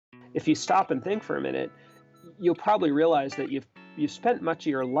If you stop and think for a minute, you'll probably realize that you've spent much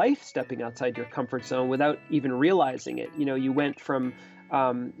of your life stepping outside your comfort zone without even realizing it. You went from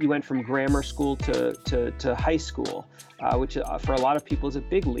grammar school to high school, which for a lot of people is a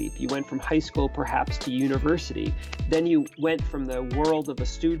big leap. You went from high school perhaps to university. Then you went from the world of a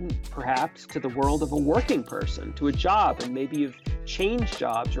student perhaps to the world of a working person, to a job, and maybe you've changed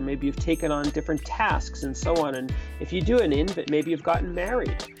jobs, or maybe you've taken on different tasks and so on. And if you do maybe you've gotten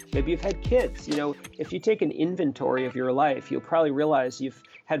married, maybe you've had kids. If you take an inventory of your life, you'll probably realize you've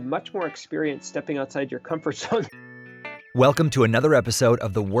had much more experience stepping outside your comfort zone. Welcome to another episode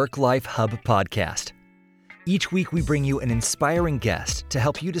of the WorkLife HUB podcast. Each week we bring you an inspiring guest to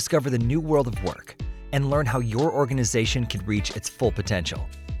help you discover the new world of work and learn how your organization can reach its full potential.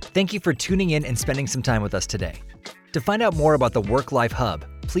 Thank you for tuning in and spending some time with us today. To find out more about the WorkLife HUB,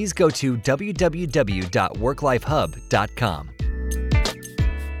 please go to www.worklifehub.com.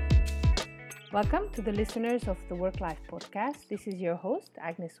 Welcome to the listeners of the WorkLife podcast. This is your host,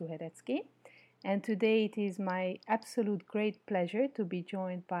 Agnes Uheretsky. And today it is my absolute great pleasure to be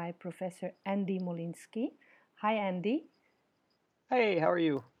joined by Professor Andy Molinsky. Hi, Andy. Hey, how are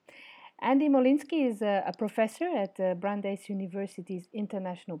you? Andy Molinsky is a professor at Brandeis University's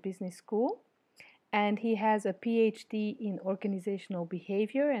International Business School, and he has a PhD in organizational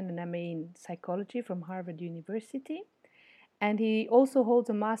behavior and an MA in psychology from Harvard University. And he also holds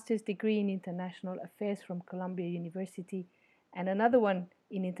a master's degree in international affairs from Columbia University and another one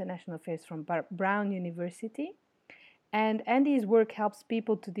in international affairs from Brown University. And Andy's work helps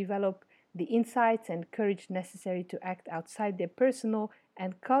people to develop the insights and courage necessary to act outside their personal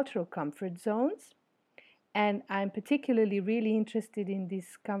and cultural comfort zones. And I'm particularly really interested in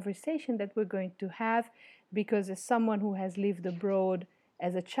this conversation that we're going to have because as someone who has lived abroad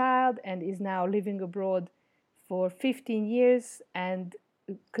as a child and is now living abroad for 15 years and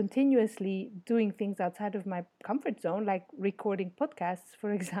continuously doing things outside of my comfort zone, like recording podcasts,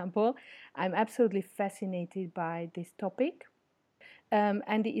 for example, I'm absolutely fascinated by this topic.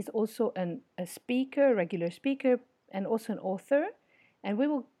 Andy is also a regular speaker, and also an author. And we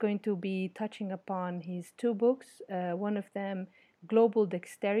were going to be touching upon his two books, one of them, Global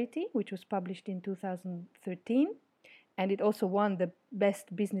Dexterity, which was published in 2013. And it also won the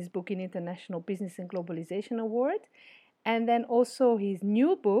Best Business Book in International Business and Globalization Award. And then also his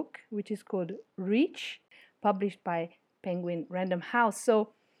new book, which is called REACH, published by Penguin Random House.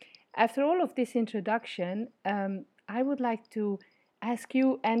 So after all of this introduction, I would like to ask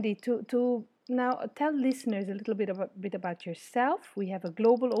you, Andy, to now tell listeners a little bit about yourself. We have a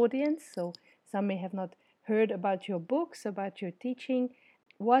global audience, so some may have not heard about your books, about your teaching.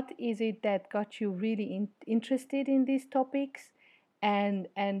 What is it that got you really interested in these topics, and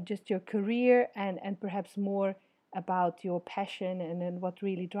just your career, and perhaps more about your passion and what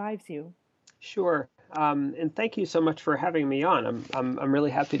really drives you? Sure. And thank you so much for having me on. I'm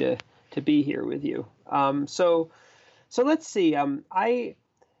really happy to be here with you. So let's see. I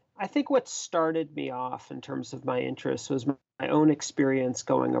think what started me off in terms of my interest was my own experience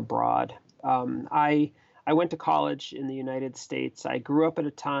going abroad. I went to college in the United States. I grew up at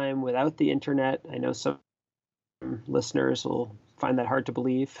a time without the internet. I know some listeners will find that hard to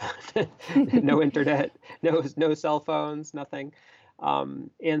believe. No internet, no cell phones, nothing.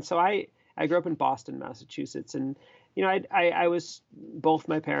 And so I grew up in Boston, Massachusetts, and I was, both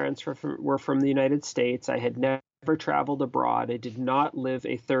my parents were from the United States. I had never traveled abroad. I did not live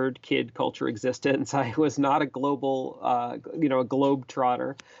a third kid culture existence. I was not a global, a globe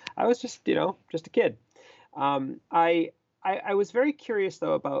trotter. I was just a kid. I was very curious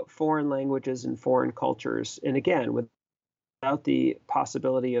though about foreign languages and foreign cultures, and again without the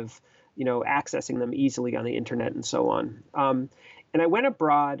possibility of accessing them easily on the internet and so on. And I went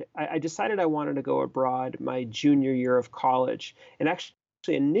abroad. I decided I wanted to go abroad my junior year of college. And actually,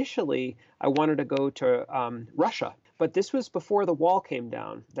 initially, I wanted to go to Russia. But this was before the wall came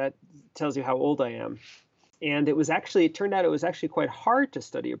down. That tells you how old I am. And it turned out it was actually quite hard to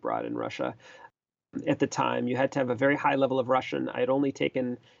study abroad in Russia. At the time, you had to have a very high level of Russian. I had only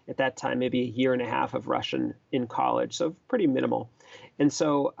taken, at that time, maybe a year and a half of Russian in college, so pretty minimal. And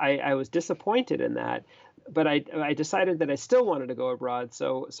so I was disappointed in that. But I decided that I still wanted to go abroad,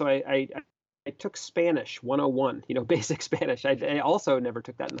 so I took Spanish 101, basic Spanish. I also never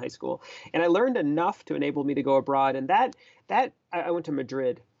took that in high school, and I learned enough to enable me to go abroad. And that I went to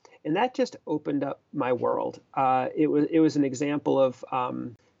Madrid, and that just opened up my world. It was an example of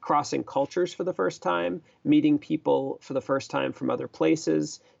crossing cultures for the first time, meeting people for the first time from other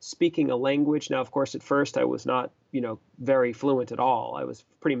places, speaking a language. Now, of course, at first I was not, very fluent at all. I was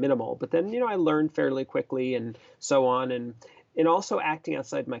pretty minimal, but then, I learned fairly quickly and so on. And and also acting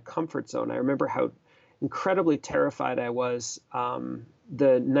outside my comfort zone. I remember how incredibly terrified I was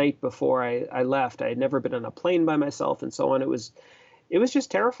the night before I left. I had never been on a plane by myself and so on. It was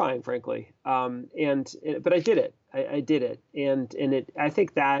just terrifying, frankly. But I did it. I did it, and I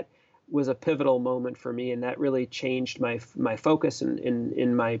think that was a pivotal moment for me, and that really changed my focus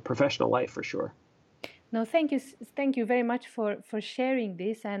in my professional life for sure. No, thank you very much for sharing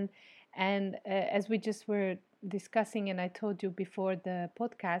this. And as we just were discussing, and I told you before the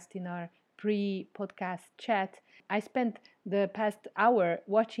podcast in our pre-podcast chat, I spent the past hour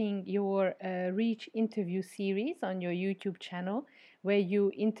watching your REACH interview series on your YouTube channel, where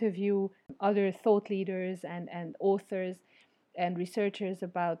you interview other thought leaders and authors and researchers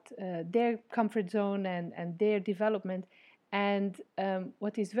about their comfort zone and their development. And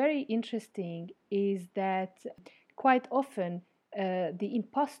what is very interesting is that quite often the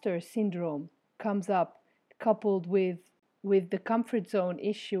imposter syndrome comes up, coupled with the comfort zone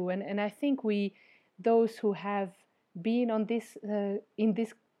issue. And I think those who have been on this in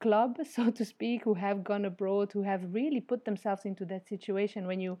this club, so to speak, who have gone abroad, who have really put themselves into that situation,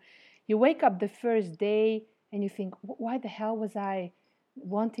 when you wake up the first day and you think, why the hell was I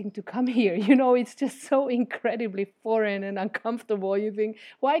wanting to come here? It's just so incredibly foreign and uncomfortable. You think,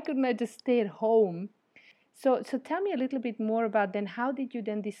 why couldn't I just stay at home? So tell me a little bit more about then, how did you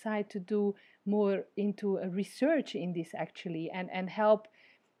then decide to do more into a research in this actually, and help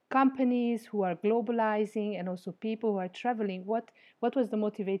companies who are globalizing and also people who are traveling? What was the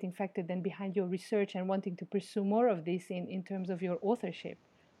motivating factor then behind your research and wanting to pursue more of this in terms of your authorship?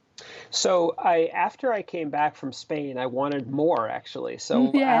 So after I came back from Spain, I wanted more actually.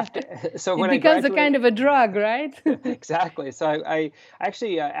 So Yeah, when it I becomes a graduated, kind of a drug, right? exactly. So I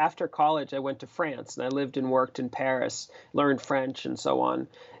actually after college I went to France and I lived and worked in Paris, learned French and so on,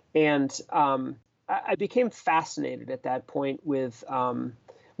 and I became fascinated at that point with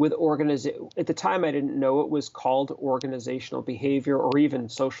at the time I didn't know it was called organizational behavior or even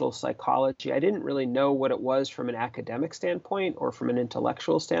social psychology. I didn't really know what it was from an academic standpoint or from an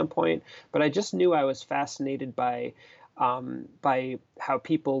intellectual standpoint, but I just knew I was fascinated by how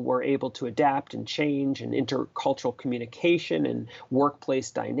people were able to adapt and change, and intercultural communication and workplace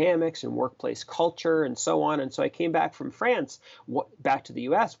dynamics and workplace culture and so on. And so I came back from France, back to the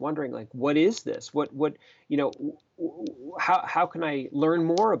U.S., wondering, like, what is this? How can I learn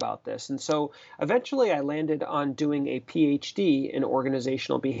more about this? And so eventually I landed on doing a PhD in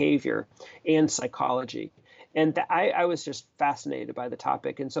organizational behavior and psychology. And I was just fascinated by the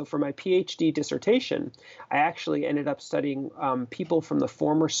topic. And so for my PhD dissertation, I actually ended up studying people from the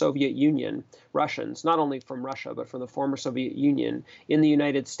former Soviet Union, Russians, not only from Russia, but from the former Soviet Union in the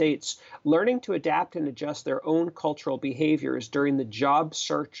United States, learning to adapt and adjust their own cultural behaviors during the job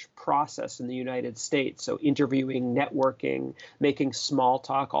search process in the United States. So interviewing, networking, making small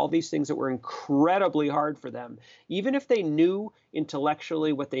talk, all these things that were incredibly hard for them. Even if they knew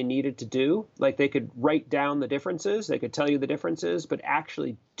intellectually what they needed to do, like they could write down the differences, they could tell you the differences, but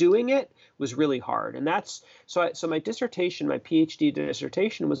actually doing it was really hard. And that's so my dissertation, my PhD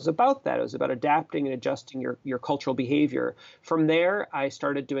dissertation, was about that. It was about adapting and adjusting your cultural behavior. From there, I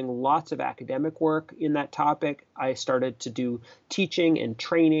started doing lots of academic work in that topic. I started to do teaching and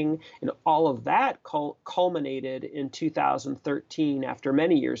training, and all of that culminated in 2013, after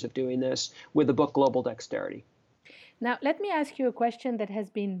many years of doing this, with the book Global Dexterity. Now, let me ask you a question that has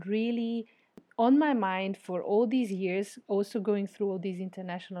been really on my mind for all these years, also going through all these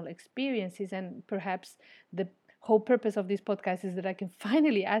international experiences. And perhaps the whole purpose of this podcast is that I can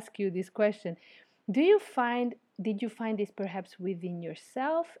finally ask you this question. Did you find this perhaps within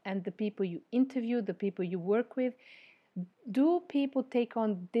yourself and the people you interview, the people you work with? Do people take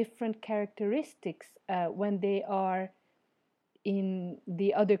on different characteristics when they are in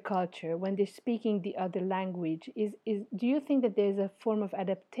the other culture, when they're speaking the other language? Do you think that there's a form of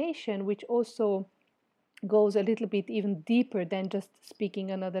adaptation which also goes a little bit even deeper than just speaking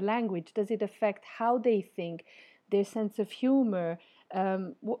another language? Does it affect how they think, their sense of humor?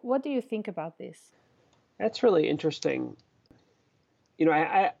 What do you think about this? That's really interesting.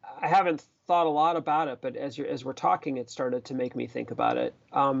 I haven't thought a lot about it, but as we're talking, it started to make me think about it.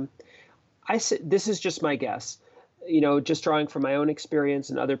 This is just my guess. Just drawing from my own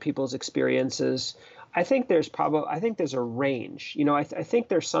experience and other people's experiences, I think there's a range. I think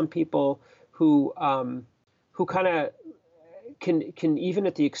there's some people who kind of can even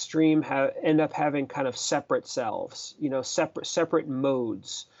at the extreme end up having kind of separate selves, separate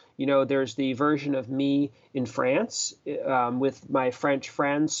modes. There's the version of me in France with my French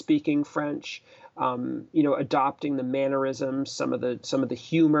friends, speaking French, adopting the mannerisms, some of the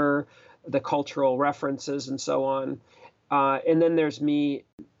humor, the cultural references, and so on. And then there's me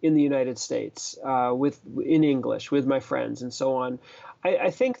in the United States in English with my friends and so on.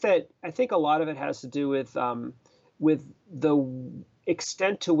 I think a lot of it has to do with the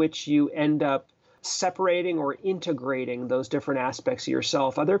extent to which you end up separating or integrating those different aspects of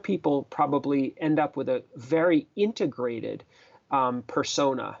yourself. Other people probably end up with a very integrated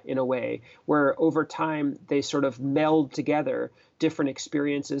persona in a way, where over time they sort of meld together different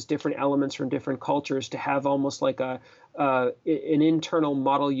experiences, different elements from different cultures to have almost like an internal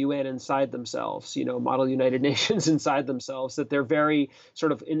model UN inside themselves, model United Nations inside themselves, that they're very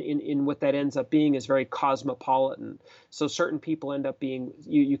sort of in what that ends up being is very cosmopolitan. So certain people end up being,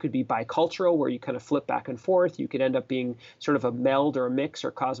 you could be bicultural, where you kind of flip back and forth. You could end up being sort of a meld or a mix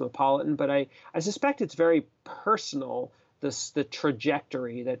or cosmopolitan. But I suspect it's very personal, the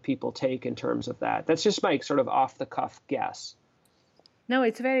trajectory that people take in terms of that. That's just my sort of off the cuff guess. No,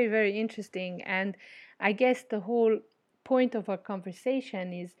 it's very, very interesting. And I guess the whole point of our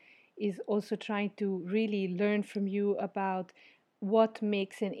conversation is also trying to really learn from you about what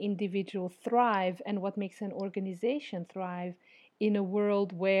makes an individual thrive and what makes an organization thrive in a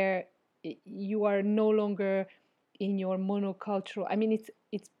world where you are no longer in your monocultural. I mean,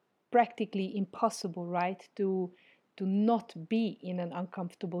 it's practically impossible, right, to not be in an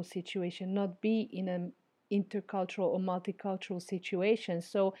uncomfortable situation, not be in an intercultural or multicultural situation.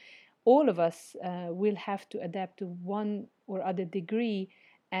 So all of us will have to adapt to one or other degree,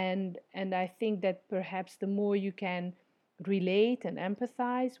 and I think that perhaps the more you can relate and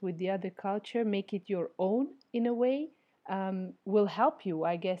empathize with the other culture, make it your own in a way, will help you,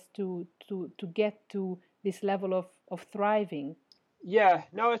 I guess, to get to this level of thriving. Yeah,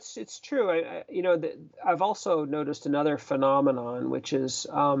 no, it's true. I've also noticed another phenomenon, which is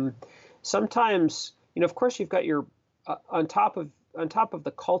sometimes, of course, you've got your on top of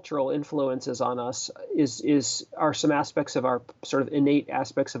the cultural influences on us are some aspects of our sort of innate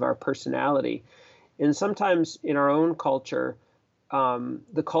aspects of our personality, and sometimes in our own culture,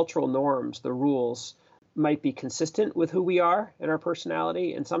 the cultural norms, the rules, might be consistent with who we are and our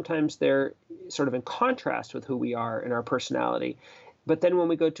personality, and sometimes they're sort of in contrast with who we are and our personality. But then when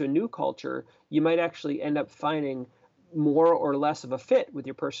we go to a new culture, you might actually end up finding more or less of a fit with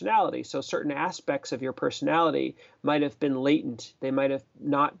your personality. So certain aspects of your personality might have been latent. They might have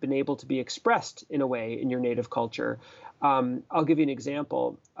not been able to be expressed in a way in your native culture. I'll give you an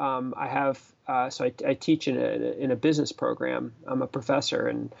example. I teach in a business program. I'm a professor,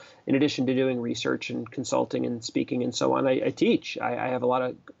 and in addition to doing research and consulting and speaking and so on, I teach. I have a lot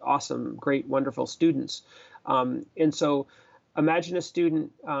of awesome, great, wonderful students. And so imagine a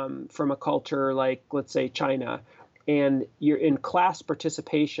student from a culture like, let's say, China, and you're in class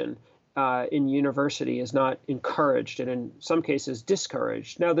participation in university is not encouraged, and in some cases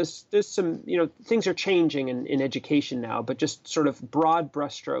discouraged. Now, there's some, things are changing in education now, but just sort of broad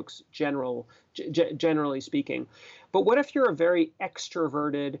brushstrokes, generally speaking. But what if you're a very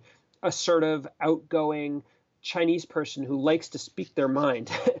extroverted, assertive, outgoing Chinese person who likes to speak their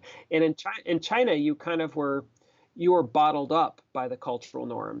mind? And in China, you were bottled up by the cultural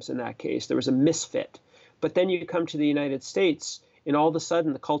norms. In that case, there was a misfit. But then you come to the United States, and all of a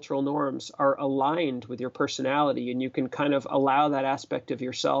sudden the cultural norms are aligned with your personality, and you can kind of allow that aspect of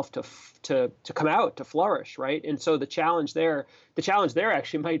yourself to come out, to flourish, right? And so the challenge there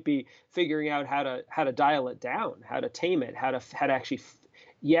actually might be figuring out how to dial it down, how to tame it, how to actually.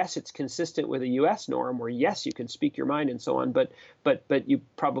 Yes, it's consistent with a U.S. norm, where yes, you can speak your mind and so on, but you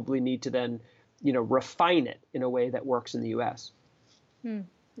probably need to then refine it in a way that works in the U.S.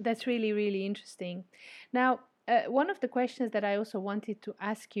 That's really, really interesting. Now, one of the questions that I also wanted to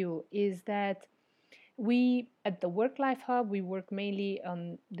ask you is that we, at the WorkLife Hub, we work mainly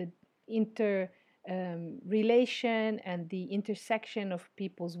on the relation and the intersection of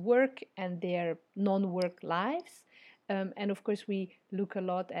people's work and their non-work lives. And of course, we look a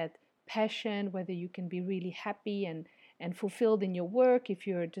lot at passion, whether you can be really happy and fulfilled in your work if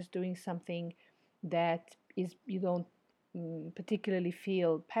you're just doing something that you don't particularly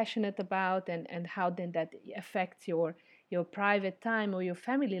feel passionate about, and how then that affects your private time or your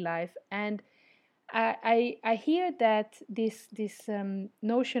family life. And I hear that this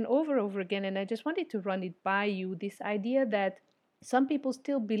notion over and over again, and I just wanted to run it by you, this idea that some people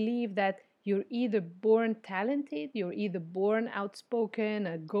still believe that you're either born talented, you're either born outspoken,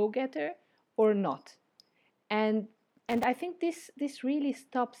 a go-getter, or not. And I think this really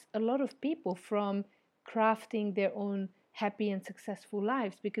stops a lot of people from crafting their own happy and successful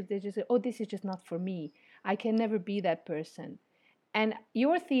lives, because they just say, oh, this is just not for me. I can never be that person. And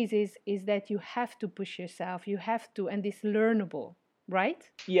your thesis is that you have to push yourself, you have to, and it's learnable. right?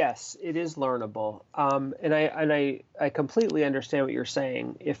 Yes, it is learnable. And I completely understand what you're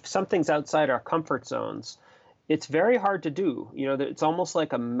saying. If something's outside our comfort zones, it's very hard to do. It's almost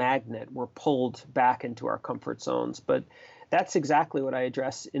like a magnet. We're pulled back into our comfort zones. But that's exactly what I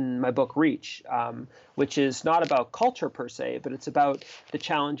address in my book, Reach, which is not about culture per se, but it's about the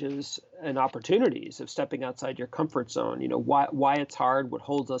challenges and opportunities of stepping outside your comfort zone. Why it's hard, what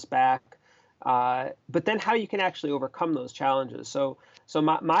holds us back, but then how you can actually overcome those challenges. So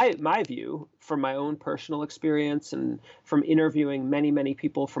my view from my own personal experience and from interviewing many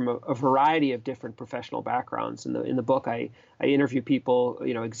people from a variety of different professional backgrounds. In the book, I interview people,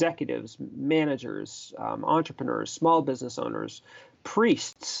 executives, managers, entrepreneurs, small business owners,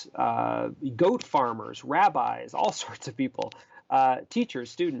 priests, goat farmers, rabbis, all sorts of people, teachers,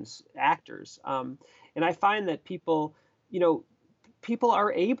 students, actors, and I find that people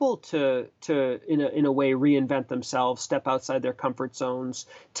are able to in a way reinvent themselves, step outside their comfort zones,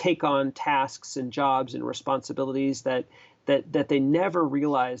 take on tasks and jobs and responsibilities that they never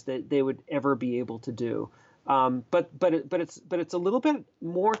realized that they would ever be able to do. But it's a little bit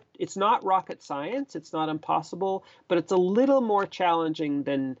more. It's not rocket science. It's not impossible, but it's a little more challenging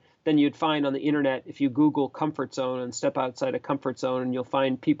than you'd find on the internet if you Google comfort zone and step outside a comfort zone, and you'll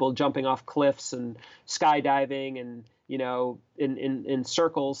find people jumping off cliffs and skydiving and in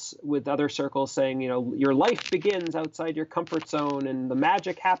circles with other circles saying, your life begins outside your comfort zone and the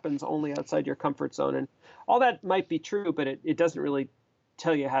magic happens only outside your comfort zone. And all that might be true, but it doesn't really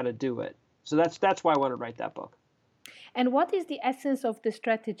tell you how to do it. So that's why I want to write that book. And what is the essence of the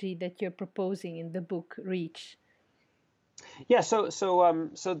strategy that you're proposing in the book, Reach? Yeah. So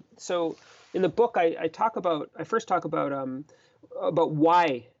in the book, I first talk about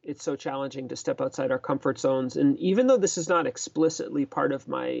why it's so challenging to step outside our comfort zones. And even though this is not explicitly part of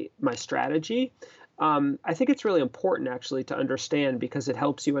my strategy, I think it's really important actually to understand, because it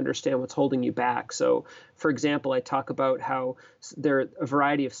helps you understand what's holding you back. So, for example, I talk about how there are a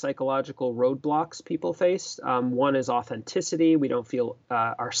variety of psychological roadblocks people face. One is authenticity. We don't feel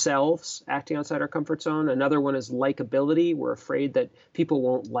ourselves acting outside our comfort zone. Another one is likability. We're afraid that people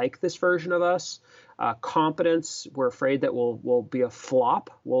won't like this version of us. Competence. We're afraid that we'll be a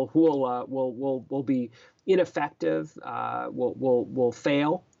flop. We'll be ineffective. We'll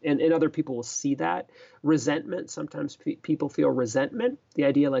fail. And other people will see that. Resentment. Sometimes people feel resentment. The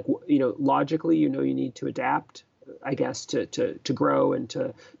idea, like, logically, you need to adapt, I guess, to grow and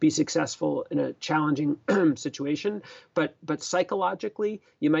to be successful in a challenging situation. But psychologically,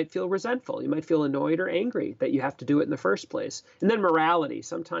 you might feel resentful. You might feel annoyed or angry that you have to do it in the first place. And then morality.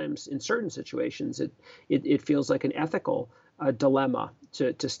 Sometimes in certain situations, it feels like an ethical dilemma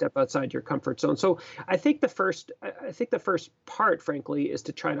to step outside your comfort zone. So I think the first part, frankly, is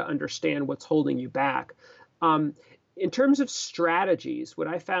to try to understand what's holding you back. In terms of strategies, what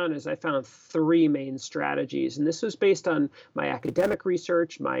I found three main strategies, and this was based on my academic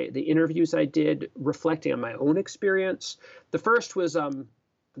research, the interviews I did, reflecting on my own experience. The first was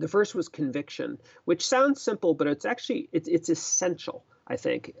conviction, which sounds simple, but it's essential, I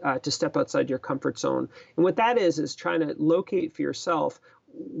think, to step outside your comfort zone. And what that is trying to locate for yourself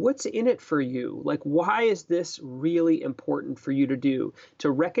what's in it for you. Like, why is this really important for you to do? To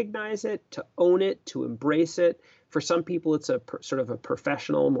recognize it, to own it, to embrace it. For some people, it's sort of a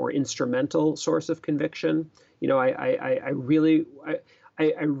professional, more instrumental source of conviction. I really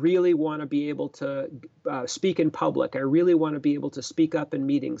want to be able to speak in public. I really want to be able to speak up in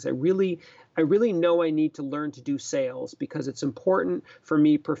meetings. I really know I need to learn to do sales because it's important for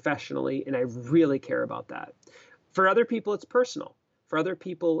me professionally, and I really care about that. For other people, it's personal. For other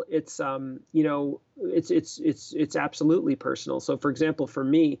people, it's it's absolutely personal. So, for example, for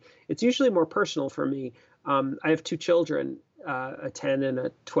me, it's usually more personal for me. I have two children, a 10 and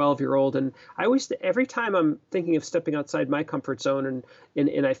a 12-year-old. And I always, every time I'm thinking of stepping outside my comfort zone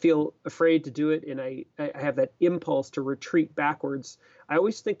and I feel afraid to do it, and I have that impulse to retreat backwards, I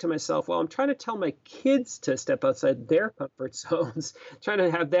always think to myself, well, I'm trying to tell my kids to step outside their comfort zones, trying to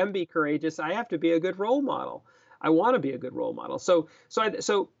have them be courageous. I have to be a good role model. I want to be a good role model. So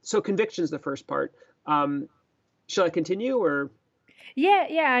conviction is the first part. Shall I continue or? Yeah.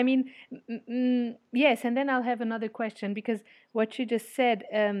 I mean, yes. And then I'll have another question, because what you just said,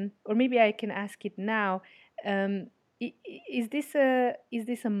 or maybe I can ask it now. Is this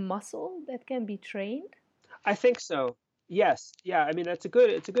a muscle that can be trained? I think so. Yes. Yeah. I mean, it's a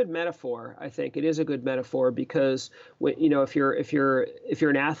good metaphor. I think it is a good metaphor because if you're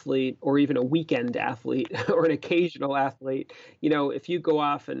an athlete, or even a weekend athlete or an occasional athlete, if you go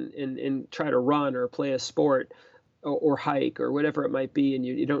off and try to run or play a sport, or hike or whatever it might be, and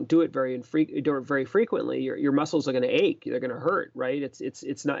you don't do it you do it very frequently, your muscles are going to ache. They're going to hurt, right?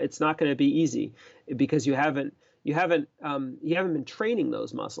 It's not going to be easy because you haven't been training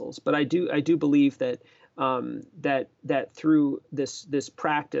those muscles. But I do believe that that through this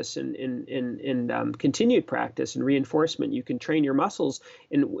practice and continued practice and reinforcement, you can train your muscles.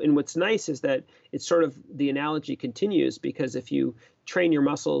 And what's nice is that it's sort of the analogy continues, because if you train your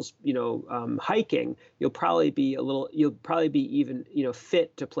muscles, hiking, you'll probably be even,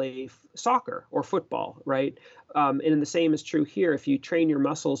 fit to play soccer or football, right? And the same is true here. If you train your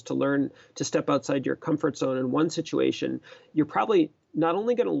muscles to learn to step outside your comfort zone in one situation, you're probably not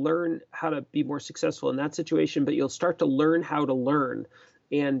only going to learn how to be more successful in that situation, but you'll start to learn how to learn,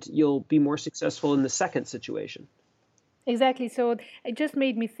 and you'll be more successful in the second situation. Exactly. So it just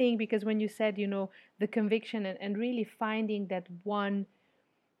made me think, because when you said, the conviction and really finding that one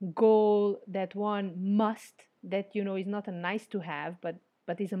goal, that one must, that, is not a nice to have, but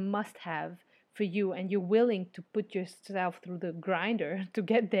is a must have for you, and you're willing to put yourself through the grinder to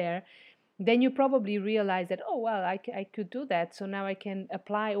get there, then you probably realize that, oh, well, I could do that. So now I can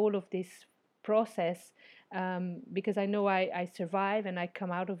apply all of this process, because I know I survive and I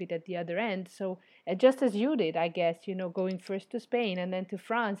come out of it at the other end. So just as you did, I guess, going first to Spain and then to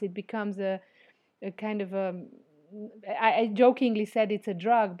France, it becomes a kind of I jokingly said it's a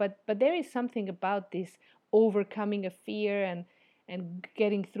drug, but there is something about this overcoming a fear and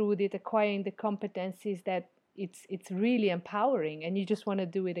getting through it, acquiring the competencies, that it's really empowering, and you just want to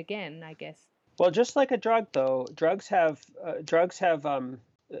do it again, I guess. Well, just like a drug, though, drugs have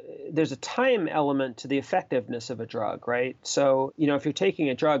there's a time element to the effectiveness of a drug, right? So, if you're taking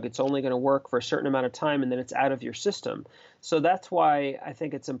a drug, it's only going to work for a certain amount of time, and then it's out of your system. So that's why I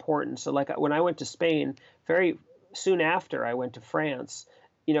think it's important. So like when I went to Spain, very soon after I went to France,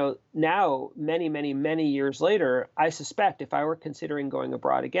 now many, many, many years later, I suspect if I were considering going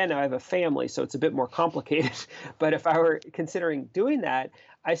abroad again, now I have a family, so it's a bit more complicated. But if I were considering doing that,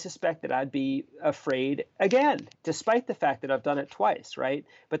 I suspect that I'd be afraid again, despite the fact that I've done it twice, right?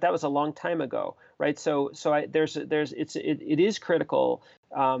 But that was a long time ago, right? So it is critical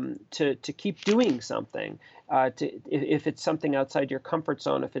to keep doing something. If it's something outside your comfort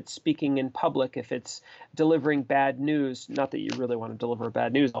zone, if it's speaking in public, if it's delivering bad news, not that you really want to deliver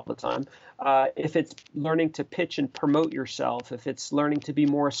bad news all the time, if it's learning to pitch and promote yourself, if it's learning to be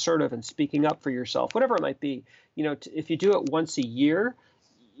more assertive and speaking up for yourself, whatever it might be, if you do it once a year,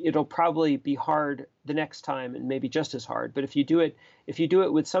 it'll probably be hard the next time, and maybe just as hard. But if you do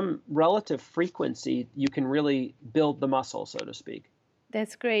it with some relative frequency, you can really build the muscle, so to speak.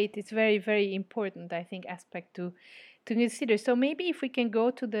 That's great. It's very, very important, I think, aspect to consider. So maybe if we can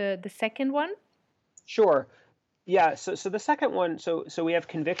go to the second one. Sure. Yeah. So the second one, so we have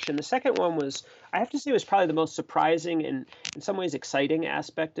conviction. The second one I have to say, was probably the most surprising and in some ways exciting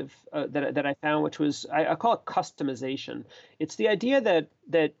aspect of that I found, which was I call it customization. It's the idea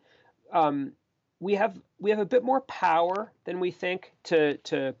that we have a bit more power than we think to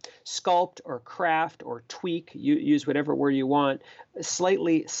sculpt or craft or tweak, use whatever word you want,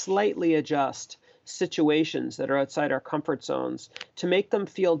 slightly adjust situations that are outside our comfort zones to make them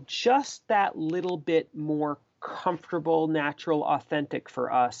feel just that little bit more comfortable, natural, authentic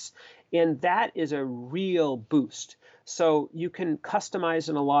for us. And that is a real boost. So you can customize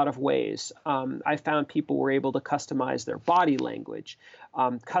in a lot of ways. I found people were able to customize their body language,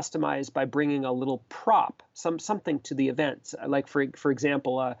 customize by bringing a little prop, something to the event. Like for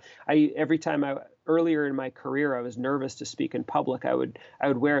example, every time earlier in my career, I was nervous to speak in public. I would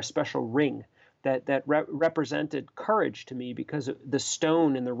wear a special ring that represented courage to me, because the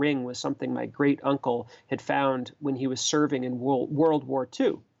stone in the ring was something my great uncle had found when he was serving in World War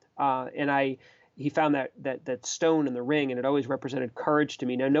II. And he found that stone in the ring, and it always represented courage to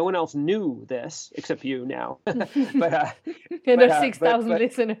me. Now, no one else knew this except you now. But there's 6,000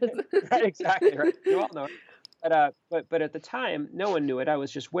 listeners. Right, exactly, right. You all know it. But at the time, no one knew it. I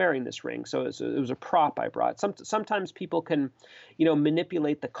was just wearing this ring, so it was a prop I brought. Sometimes people can,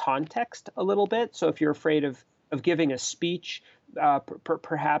 manipulate the context a little bit. So if you're afraid of giving a speech,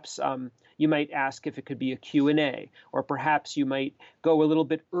 perhaps you might ask if it could be a Q&A, or perhaps you might go a little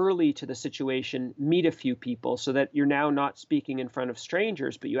bit early to the situation, meet a few people, so that you're now not speaking in front of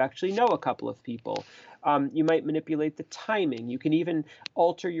strangers, but you actually know a couple of people. You might manipulate the timing. You can even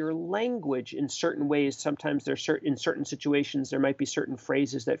alter your language in certain ways. Sometimes in certain situations, there might be certain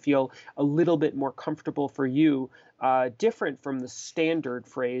phrases that feel a little bit more comfortable for you, different from the standard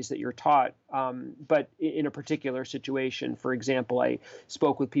phrase that you're taught, but in a particular situation. For example, example, I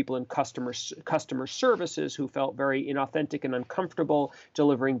spoke with people in customer services who felt very inauthentic and uncomfortable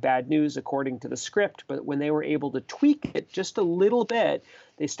delivering bad news according to the script. But when they were able to tweak it just a little bit,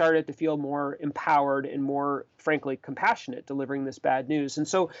 they started to feel more empowered and more, frankly, compassionate delivering this bad news. And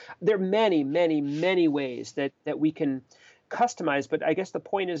so there are many, many, many ways that we can customize, but I guess the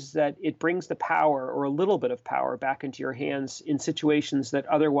point is that it brings the power, or a little bit of power, back into your hands in situations that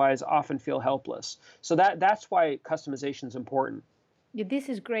otherwise often feel helpless. So that's why customization is important. Yeah, this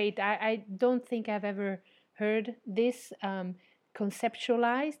is great. I don't think I've ever heard this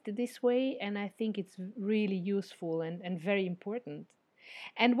conceptualized this way, and I think it's really useful and very important.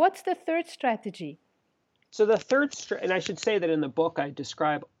 And what's the third strategy? So the third, and I should say that in the book, I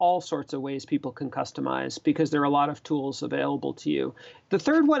describe all sorts of ways people can customize because there are a lot of tools available to you. The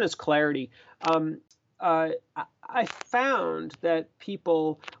third one is clarity. I found that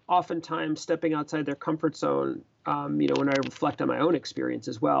people oftentimes stepping outside their comfort zone, when I reflect on my own experience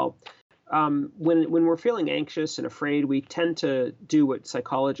as well, when we're feeling anxious and afraid, we tend to do what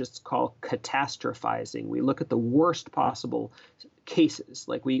psychologists call catastrophizing. We look at the worst possible cases,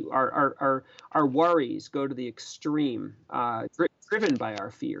 like our worries go to the extreme, driven by our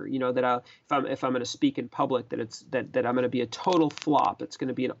fear. That if I'm going to speak in public, that I'm going to be a total flop. It's going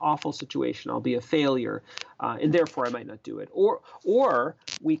to be an awful situation. I'll be a failure, and therefore I might not do it. Or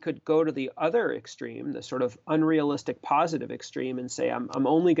we could go to the other extreme, the sort of unrealistic positive extreme, and say I'm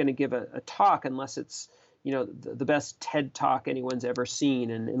only going to give a talk unless it's the best TED talk anyone's ever seen,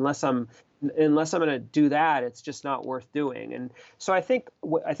 and unless I'm going to do that, it's just not worth doing. And so I think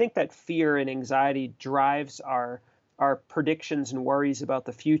that fear and anxiety drives our predictions and worries about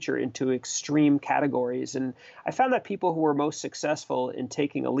the future into extreme categories. And I found that people who were most successful in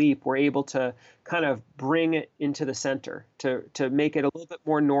taking a leap were able to kind of bring it into the center, to make it a little bit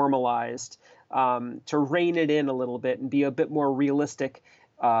more normalized, to rein it in a little bit and be a bit more realistic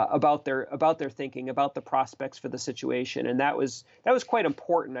about their thinking, about the prospects for the situation. And that was quite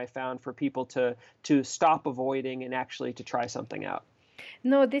important, I found, for people to stop avoiding and actually to try something out.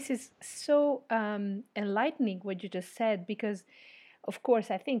 No, this is so enlightening what you just said, because, of course,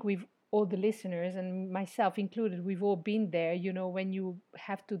 I think all the listeners, and myself included, we've all been there, when you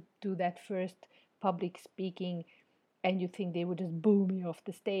have to do that first public speaking and you think they would just boo me off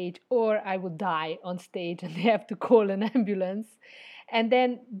the stage, or I will die on stage and they have to call an ambulance. And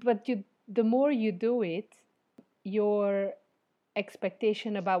then, the more you do it, your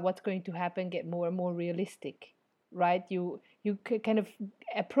expectation about what's going to happen get more and more realistic, right? You kind of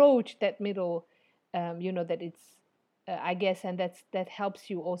approach that middle, that it's, I guess, and that helps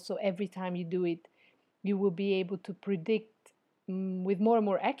you also every time you do it. You will be able to predict with more and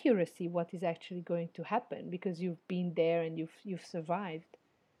more accuracy what is actually going to happen because you've been there and you've survived.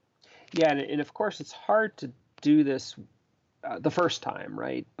 Yeah, and of course it's hard to do this the first time,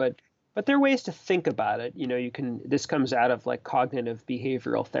 right? But there are ways to think about it. This comes out of like cognitive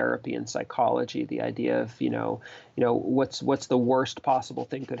behavioral therapy and psychology, the idea of, what's the worst possible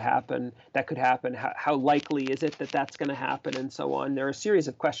thing that could happen? How likely is it that that's going to happen, and so on. There are a series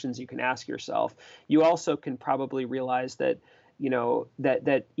of questions you can ask yourself. You also can probably realize that,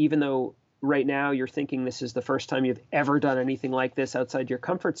 that even though right now you're thinking this is the first time you've ever done anything like this outside your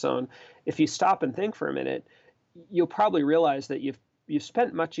comfort zone, if you stop and think for a minute, you'll probably realize that you've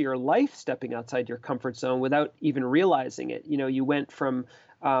spent much of your life stepping outside your comfort zone without even realizing it. You went from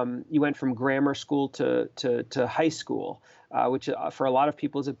grammar school to high school, which for a lot of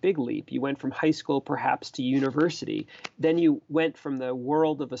people is a big leap. You went from high school perhaps to university. Then you went from the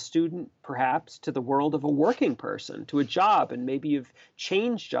world of a student perhaps to the world of a working person, to a job, and maybe you've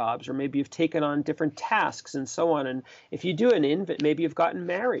changed jobs, or maybe you've taken on different tasks and so on. And if you do maybe you've gotten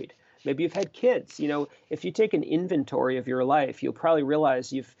married. Maybe you've had kids. If you take an inventory of your life, you'll probably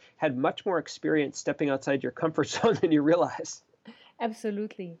realize you've had much more experience stepping outside your comfort zone than you realize.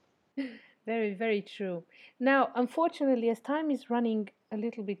 Absolutely. Very, very true. Now, unfortunately, as time is running a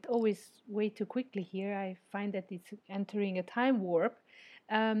little bit always way too quickly here, I find that it's entering a time warp.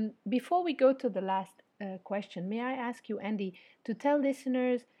 Before we go to the last question, may I ask you, Andy, to tell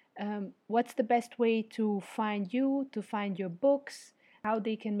listeners what's the best way to find you, to find your books, how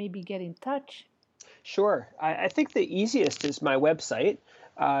they can maybe get in touch? Sure. I think the easiest is my website,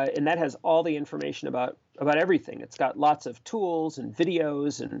 and that has all the information about everything. It's got lots of tools and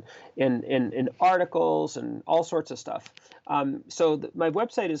videos and articles and all sorts of stuff. My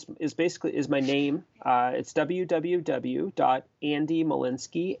website is basically my name. It's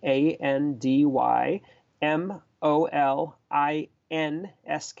www.andymolinsky,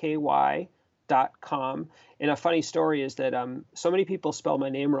 ANDYMOLINSKY behaviour.com. And a funny story is that so many people spell my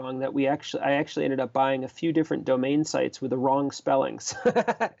name wrong that I actually ended up buying a few different domain sites with the wrong spellings.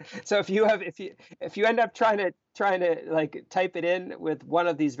 So if you end up trying to like type it in with one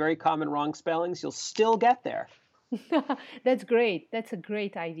of these very common wrong spellings, you'll still get there. That's great. That's a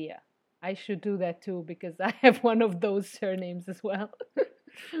great idea. I should do that too, because I have one of those surnames as well.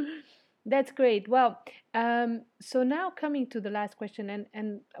 That's great. Well, so now coming to the last question,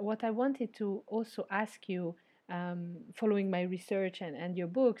 and what I wanted to also ask you, following my research and your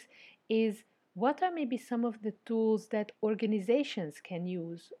books, is what are maybe some of the tools that organizations can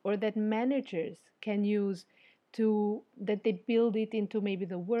use or that managers can use that they build it into maybe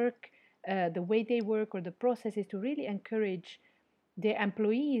the work, the way they work or the processes to really encourage their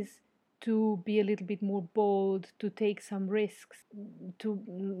employees to be a little bit more bold, to take some risks, to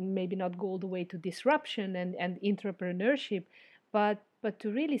maybe not go all the way to disruption and entrepreneurship, but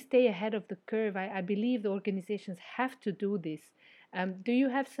to really stay ahead of the curve. I believe the organizations have to do this. Do you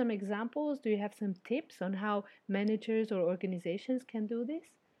have some examples? Do you have some tips on how managers or organizations can do this?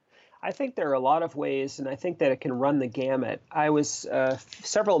 I think there are a lot of ways, and I think that it can run the gamut. I was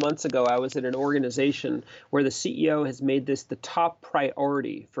several months ago, I was at an organization where the CEO has made this the top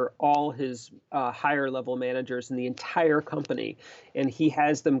priority for all his higher level managers in the entire company. And he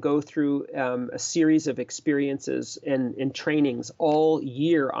has them go through a series of experiences and trainings all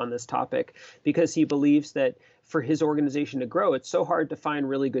year on this topic, because he believes that for his organization to grow, it's so hard to find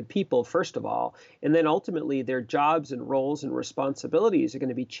really good people, first of all. And then ultimately, their jobs and roles and responsibilities are going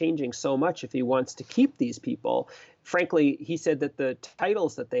to be changing so much if he wants to keep these people. Frankly, he said that the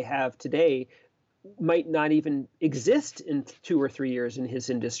titles that they have today might not even exist in 2 or 3 years in his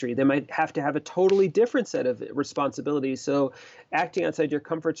industry. They might have to have a totally different set of responsibilities. So acting outside your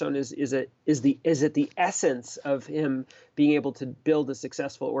comfort zone is at the essence of him being able to build a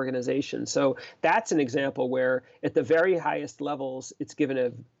successful organization. So that's an example where at the very highest levels, it's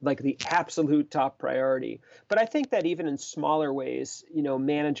given the absolute top priority. But I think that even in smaller ways,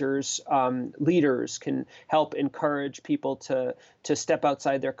 managers, leaders can help encourage people to step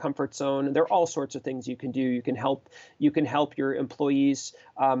outside their comfort zone. There are all sorts of things you can do. You can help your employees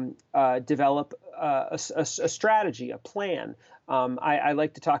develop a strategy, a plan. I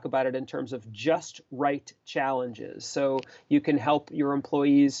like to talk about it in terms of just right challenges. So you can help your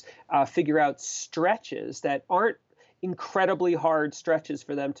employees figure out stretches that aren't incredibly hard stretches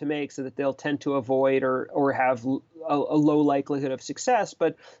for them to make, so that they'll tend to avoid or have a low likelihood of success,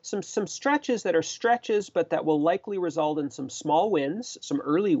 but some stretches that are stretches, but that will likely result in some small wins, some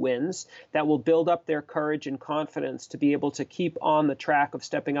early wins that will build up their courage and confidence to be able to keep on the track of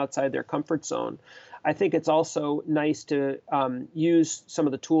stepping outside their comfort zone. I think it's also nice to use some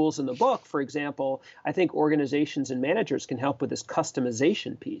of the tools in the book. For example, I think organizations and managers can help with this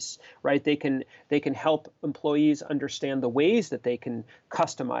customization piece, right? They can help employees understand the ways that they can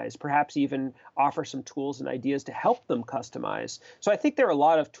customize, perhaps even offer some tools and ideas to help them customize. So I think there are a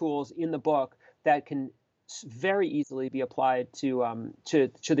lot of tools in the book that can very easily be applied to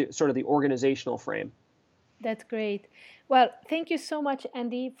the sort of the organizational frame. That's great. Well, thank you so much,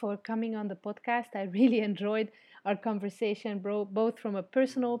 Andy, for coming on the podcast. I really enjoyed our conversation, both from a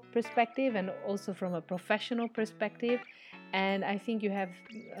personal perspective and also from a professional perspective. And I think you have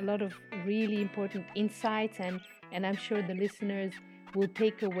a lot of really important insights, and I'm sure the listeners will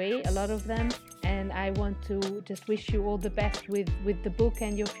take away a lot of them. And I want to just wish you all the best with the book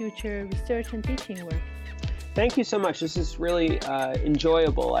and your future research and teaching work. Thank you so much. This is really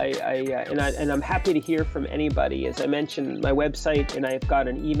enjoyable. And I'm happy to hear from anybody. As I mentioned, my website, and I've got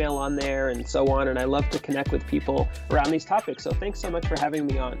an email on there and so on. And I love to connect with people around these topics. So thanks so much for having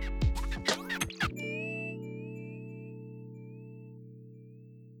me on.